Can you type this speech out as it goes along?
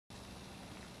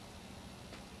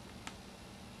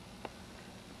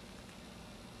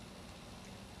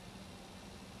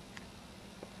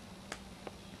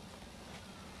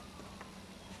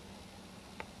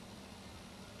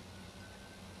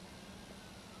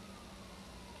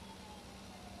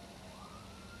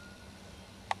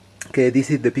Okay,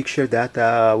 this is the picture that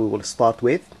we will start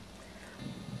with.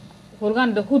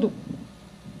 Organ the hudu.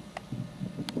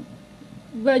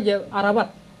 Baje Arabat.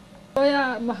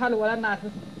 Oya mahal wala na.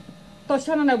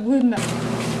 Toshana na buina.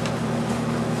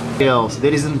 Details.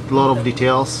 There isn't a lot of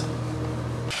details.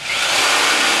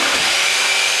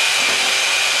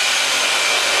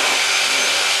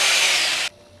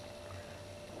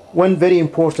 One very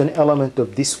important element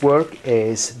of this work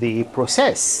is the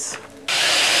process.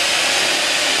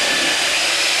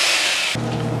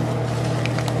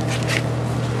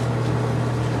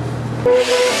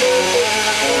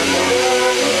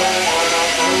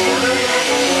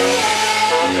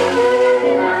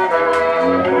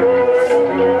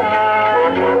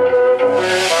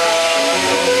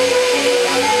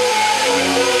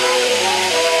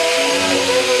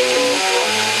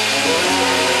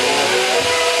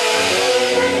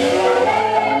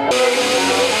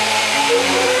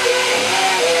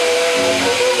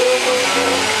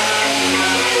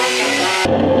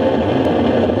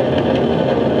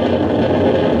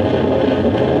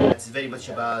 Very much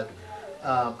about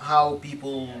how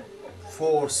people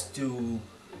forced to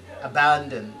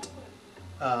abandon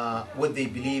what they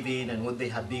believe in and what they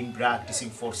have been practicing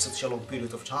for such a long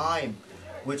period of time,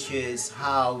 which is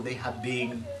how they have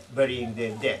been burying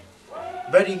their dead.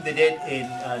 Burying the dead in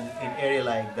an area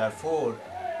like Darfur,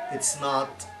 it's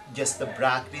not just a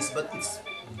practice, but it's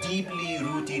deeply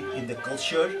rooted in the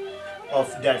culture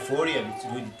of Darfurian. It's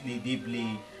really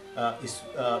deeply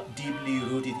deeply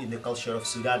rooted in the culture of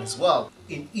Sudan as well.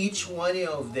 In each one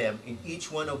of them, in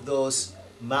each one of those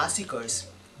massacres,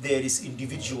 there is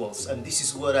individuals, and this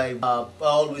is what I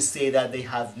always say, that they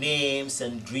have names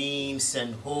and dreams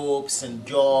and hopes and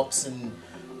jobs and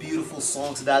beautiful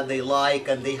songs that they like,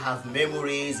 and they have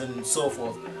memories and so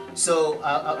forth. So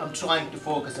I'm trying to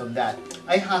focus on that.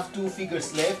 I have two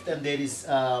figures left, and there is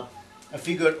a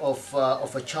figure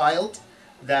of a child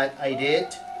that I did.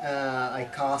 I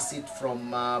cast it from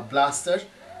Blaster.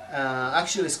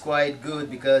 Actually, it's quite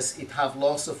good because it have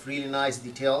lots of really nice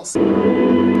details.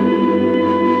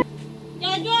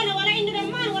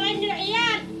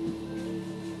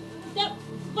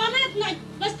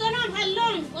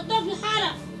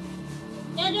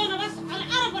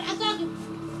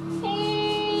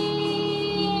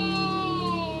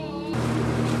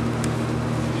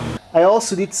 I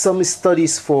also did some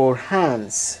studies for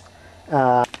hands.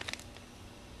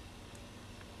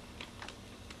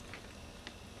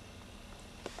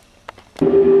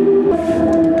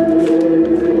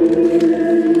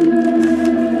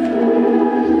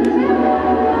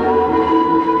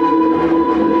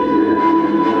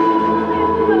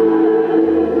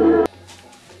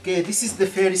 Okay, this is the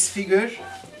first figure.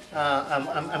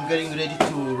 I'm getting ready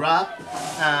to wrap,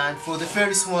 and for the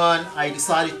first one I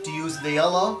decided to use the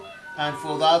yellow, and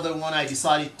for the other one I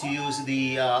decided to use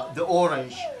the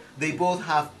orange. They both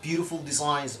have beautiful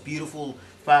designs, beautiful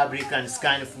fabric, and it's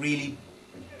kind of really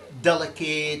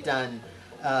delicate and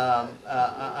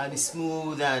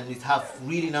smooth, and it have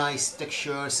really nice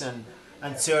textures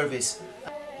and service.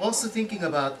 Also thinking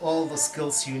about all the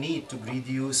skills you need to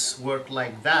produce work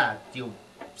like that.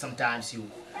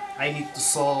 I need to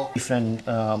solve different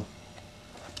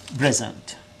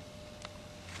present.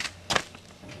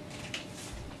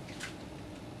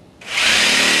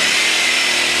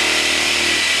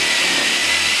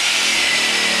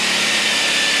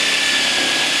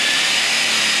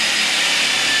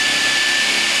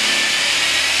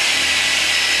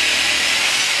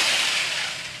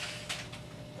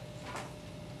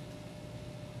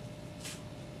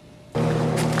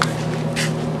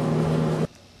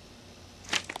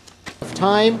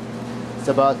 Time, it's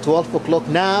about 12 o'clock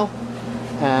now,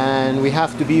 and we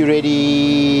have to be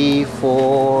ready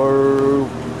for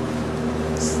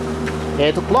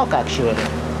 8 o'clock actually.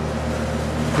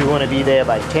 We want to be there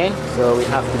by 10, so we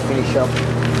have to finish up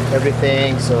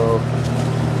everything. So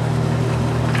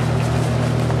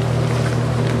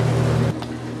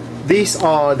these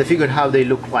are the figure how they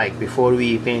look like before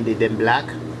we painted them black.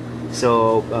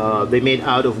 So they made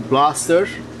out of plaster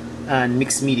and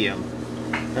mixed medium.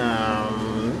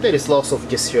 There is lots of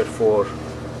gesture for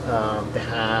the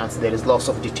hands. There is lots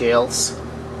of details.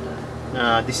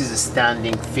 This is a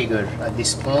standing figure at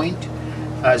this point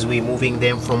as we moving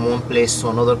them from one place to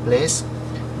another place,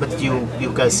 but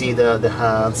you can see the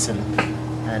hands,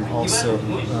 and also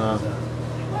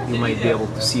you might be able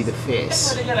to see the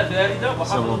face,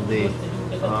 some of the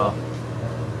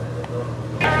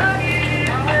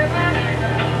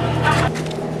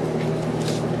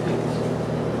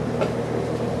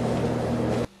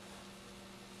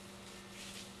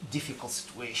difficult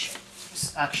situation.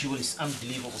 It's actually an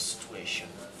unbelievable situation.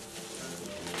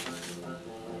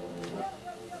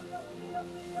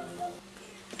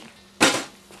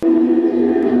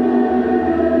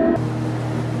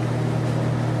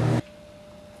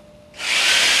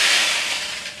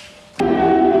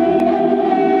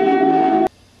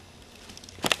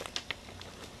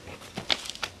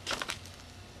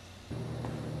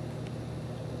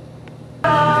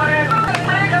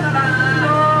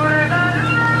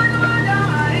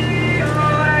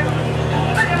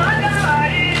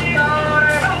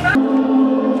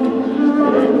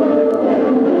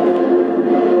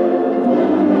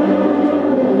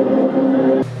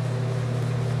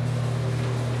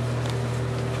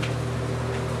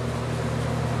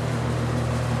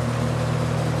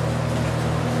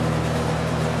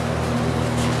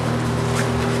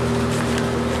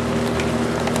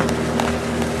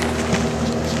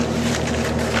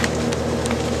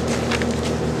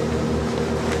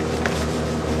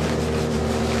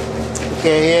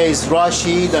 Okay, here is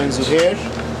Rashid and Zuhair.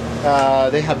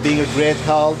 They have been a great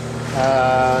help.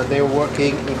 They are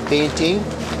working in painting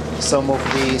some of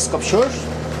the sculptures.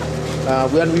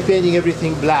 We are repainting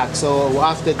everything black, so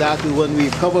after that, when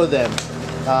we cover them,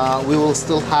 we will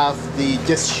still have the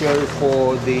gesture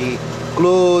for the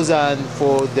clothes and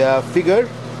for the figure,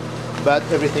 but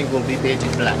everything will be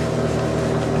painted black.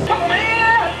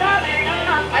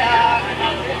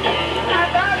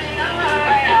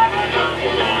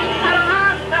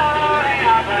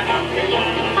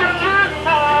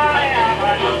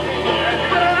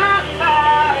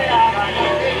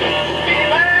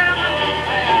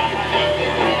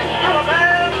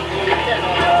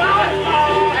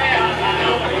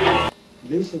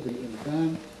 ليس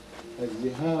بالإمكان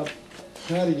الذهاب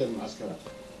خارج المعسكرات.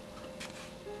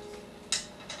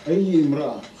 أي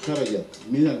امرأة خرجت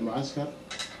من المعسكر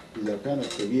إذا كانت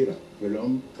كبيرة في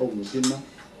العمر أو مسنة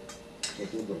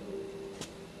ستضرب،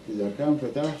 إذا كان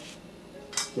فتاة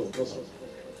تغتصب،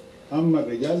 أما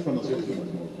الرجال فنصيبهم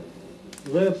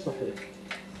الموت. غير صحيح،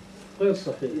 غير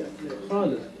صحيح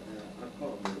خالص.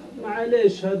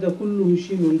 معليش هذا كله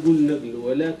شيء نقول نقل،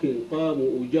 ولكن قاموا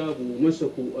وجابوا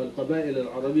ومسكوا القبائل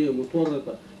العربية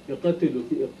متورطة يقتلوا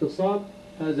في اغتصاب،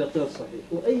 هذا غير صحيح.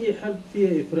 وأي حرب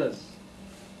فيها إفراز،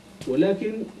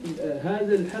 ولكن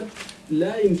هذا الحرب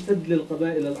لا يمتد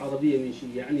للقبائل العربية من شيء،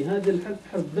 يعني هذا الحرب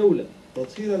حرب دولة.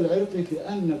 تطهير العرق في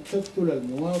أنك تقتل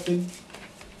المواطن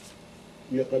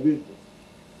لقبيلته،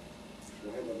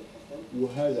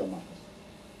 وهذا ما حصل.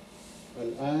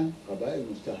 الآن قبائل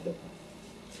مستهدفة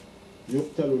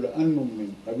يقتل لأنهم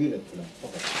من قبيلة فلان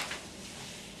فقط،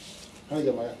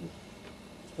 هذا ما يحدث.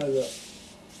 هذا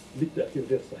بالتأكيد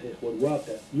غير صحيح،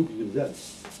 والواقع يكذب ذلك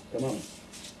تماما.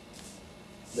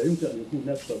 لا يمكن أن يكون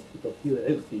هناك تطهير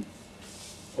عرقي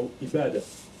أو إبادة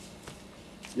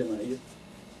جماعية.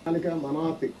 هناك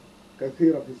مناطق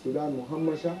كثيرة في السودان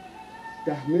مهمشة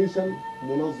تهميشا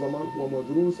منظما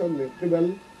ومدروسا من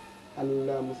قبل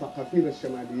المثقفين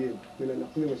الشماليين من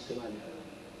الإقليم الشمالي.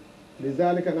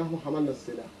 لذلك نحن حملنا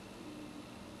السلاح،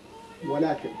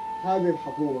 ولكن هذه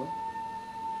الحكومة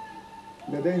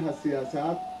لديها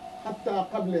سياسات حتى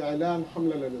قبل إعلان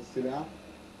حملنا للسلاح.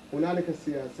 هنالك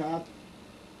سياسات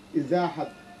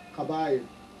إزاحة قبائل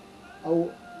أو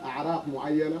أعراق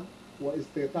معينة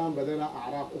واستيطان بدلها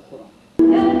أعراق أخرى.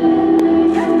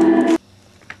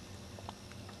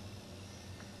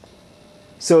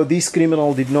 So these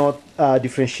criminals did not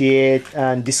differentiate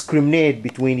and discriminate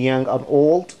between young and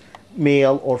old,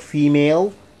 male or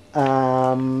female.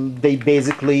 They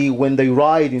basically, when they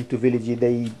ride into village,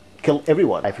 they kill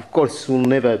everyone. Of course, it will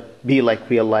never be like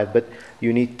real life, but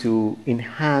you need to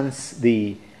enhance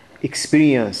the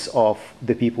experience of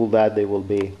the people that they will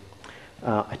be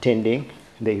attending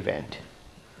the event.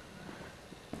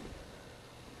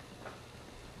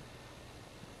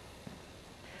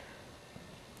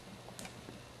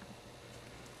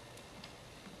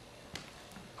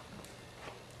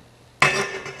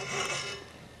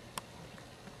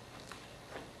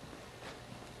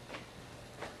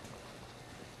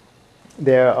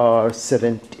 There are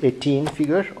 18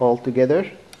 figures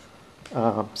altogether,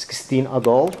 16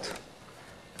 adult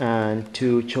and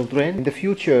 2 children. In the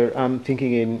future, I'm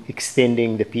thinking in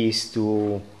extending the piece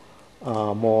to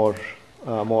more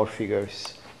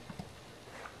figures.